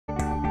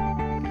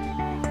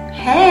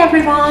Hey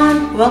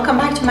everyone, welcome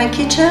back to my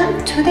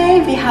kitchen.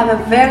 Today we have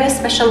a very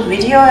special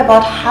video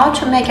about how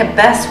to make a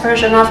best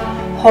version of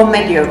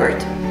homemade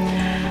yogurt.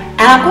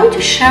 And I'm going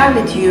to share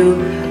with you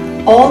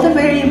all the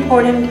very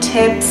important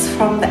tips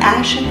from the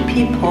ancient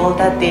people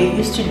that they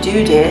used to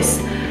do this,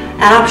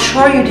 and I'm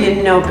sure you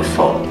didn't know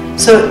before.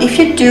 So if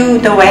you do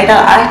the way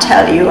that I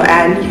tell you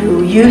and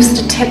you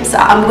use the tips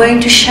I'm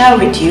going to share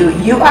with you,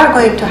 you are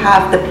going to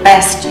have the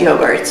best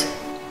yogurt.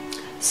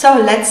 So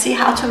let's see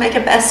how to make a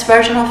best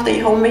version of the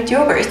homemade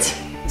yogurt.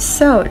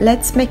 So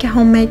let's make a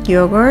homemade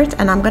yogurt,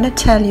 and I'm gonna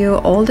tell you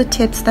all the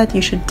tips that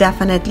you should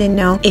definitely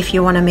know if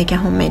you want to make a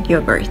homemade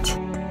yogurt.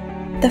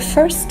 The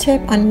first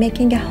tip on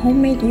making a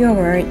homemade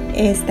yogurt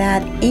is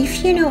that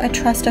if you know a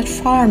trusted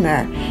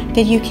farmer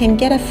that you can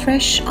get a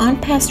fresh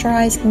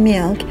unpasteurized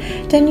milk,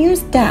 then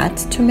use that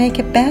to make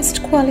a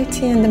best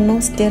quality and the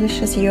most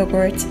delicious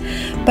yogurt.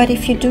 But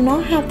if you do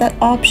not have that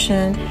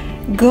option,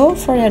 go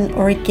for an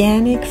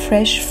organic,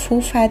 fresh,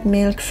 full-fat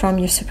milk from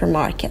your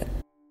supermarket.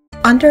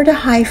 Under the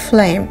high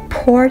flame,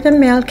 pour the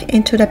milk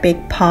into the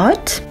big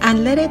pot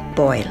and let it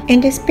boil.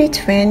 In this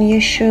between, you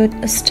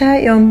should stir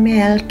your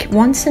milk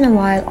once in a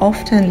while,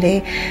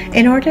 oftenly,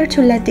 in order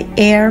to let the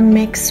air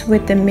mix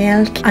with the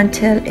milk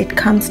until it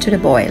comes to the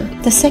boil.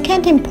 The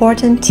second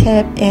important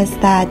tip is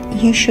that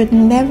you should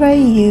never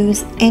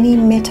use any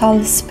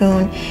metal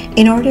spoon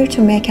in order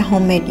to make a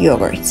homemade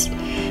yogurt,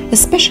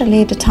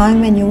 especially the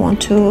time when you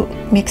want to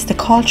mix the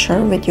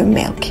culture with your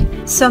milk.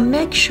 So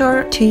make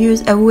sure to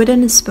use a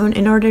wooden spoon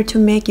in order to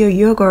make your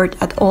yogurt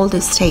at all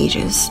the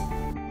stages.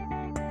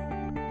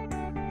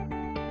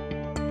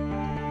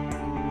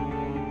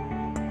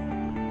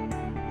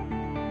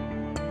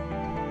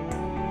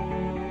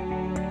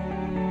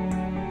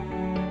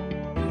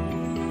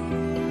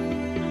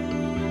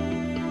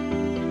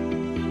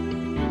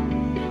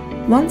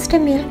 Once the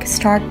milk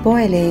starts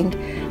boiling,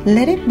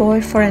 let it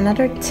boil for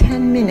another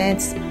 10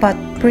 minutes, but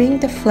bring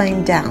the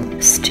flame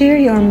down. Stir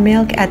your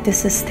milk at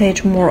this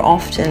stage more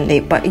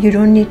oftenly, but you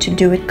don't need to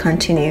do it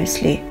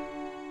continuously.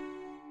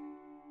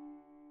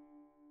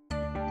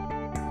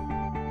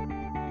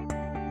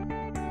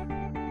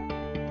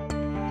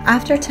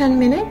 After 10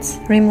 minutes,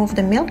 remove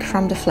the milk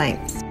from the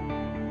flames.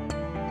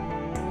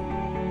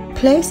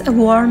 Place a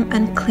warm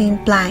and clean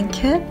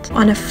blanket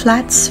on a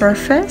flat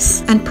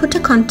surface and put a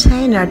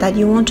container that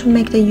you want to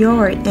make the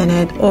yogurt in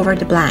it over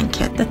the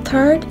blanket. The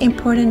third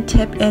important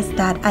tip is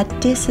that at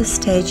this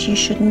stage you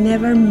should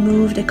never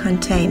move the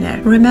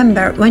container.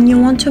 Remember, when you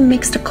want to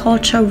mix the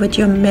culture with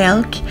your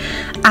milk,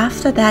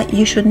 after that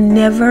you should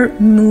never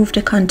move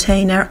the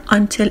container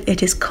until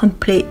it is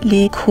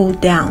completely cooled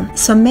down.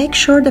 So make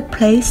sure the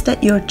place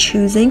that you're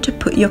choosing to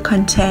put your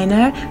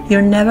container,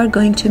 you're never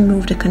going to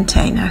move the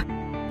container.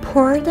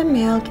 Pour the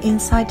milk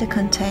inside the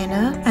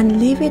container and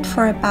leave it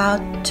for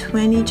about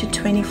 20 to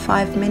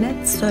 25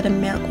 minutes so the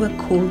milk will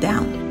cool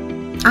down.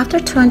 After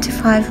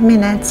 25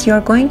 minutes,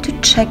 you're going to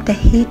check the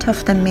heat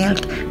of the milk.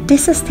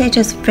 This stage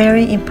is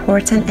very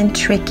important and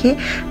tricky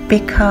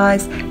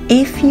because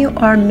if you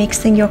are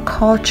mixing your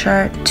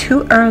culture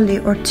too early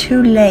or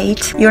too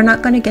late, you're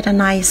not going to get a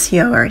nice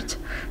yogurt.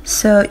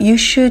 So you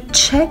should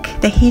check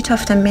the heat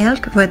of the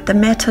milk with the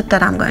method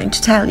that I'm going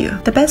to tell you.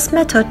 The best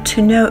method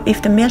to know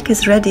if the milk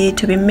is ready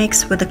to be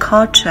mixed with the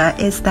culture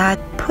is that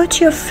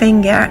put your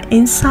finger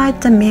inside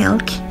the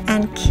milk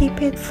and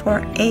keep it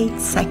for 8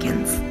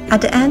 seconds.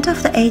 At the end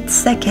of the 8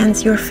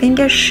 seconds, your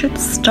finger should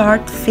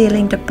start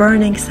feeling the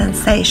burning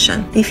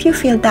sensation. If you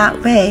feel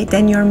that way,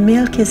 then your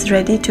milk is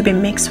ready to be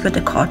mixed with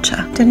the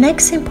culture. The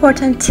next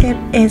important tip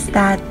is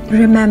that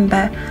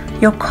remember,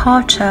 your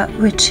culture,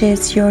 which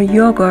is your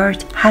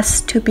yogurt,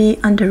 has to be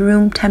under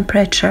room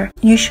temperature.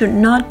 You should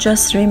not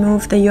just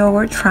remove the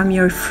yogurt from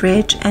your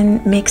fridge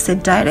and mix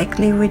it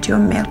directly with your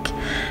milk.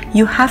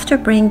 You have to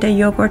bring the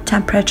yogurt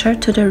temperature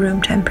to the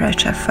room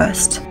temperature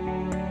first.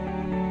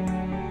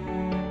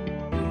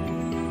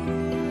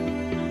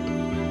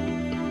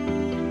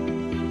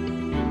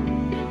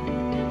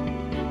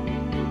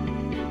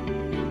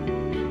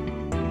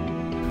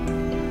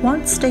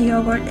 Once the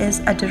yogurt is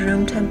at the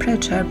room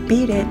temperature,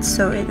 beat it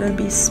so it will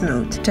be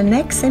smooth. The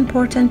next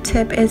important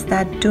tip is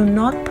that do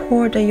not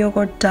pour the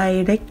yogurt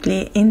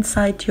directly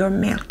inside your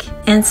milk.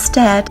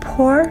 Instead,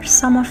 pour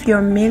some of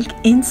your milk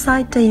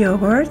inside the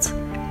yogurt,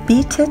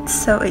 beat it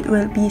so it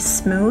will be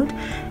smooth,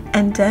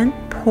 and then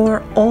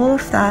pour all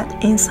of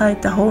that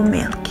inside the whole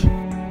milk.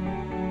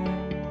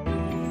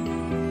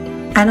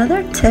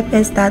 Another tip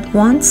is that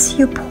once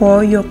you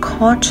pour your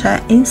culture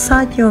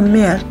inside your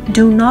milk,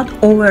 do not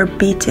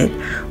overbeat it.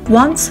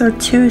 1 or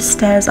 2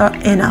 stirs are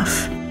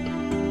enough.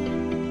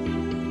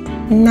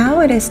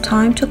 Now it is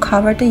time to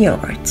cover the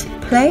yogurt.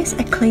 Place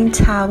a clean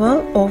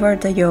towel over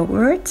the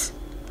yogurt.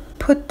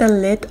 Put the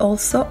lid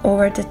also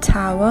over the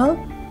towel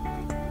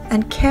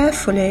and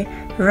carefully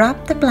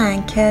wrap the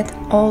blanket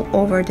all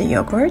over the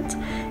yogurt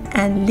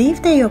and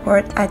leave the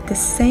yogurt at the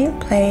same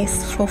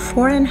place for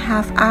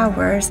 4.5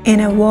 hours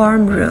in a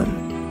warm room.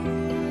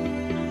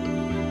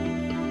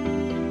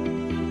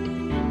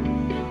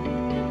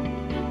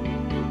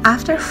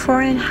 After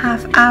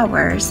 4.5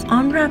 hours,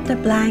 unwrap the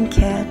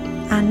blanket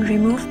and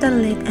remove the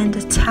lid and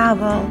the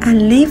towel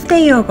and leave the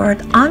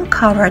yogurt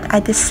uncovered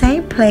at the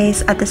same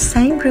place at the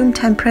same room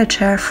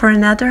temperature for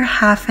another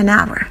half an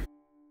hour.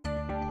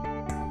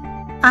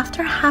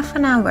 After half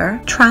an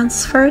hour,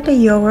 transfer the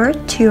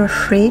yogurt to your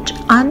fridge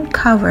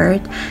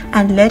uncovered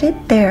and let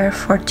it there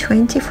for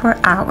 24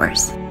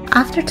 hours.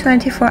 After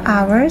 24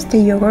 hours, the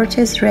yogurt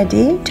is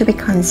ready to be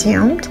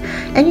consumed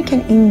and you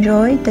can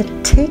enjoy the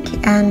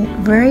thick and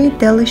very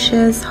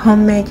delicious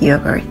homemade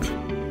yogurt.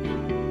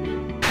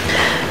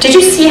 Did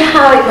you see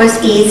how it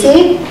was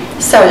easy?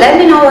 So let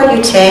me know what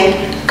you think.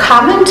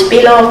 Comment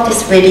below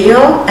this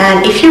video,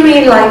 and if you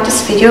really like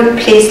this video,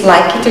 please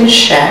like it and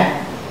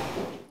share.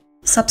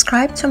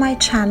 Subscribe to my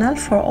channel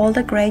for all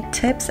the great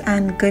tips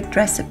and good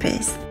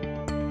recipes.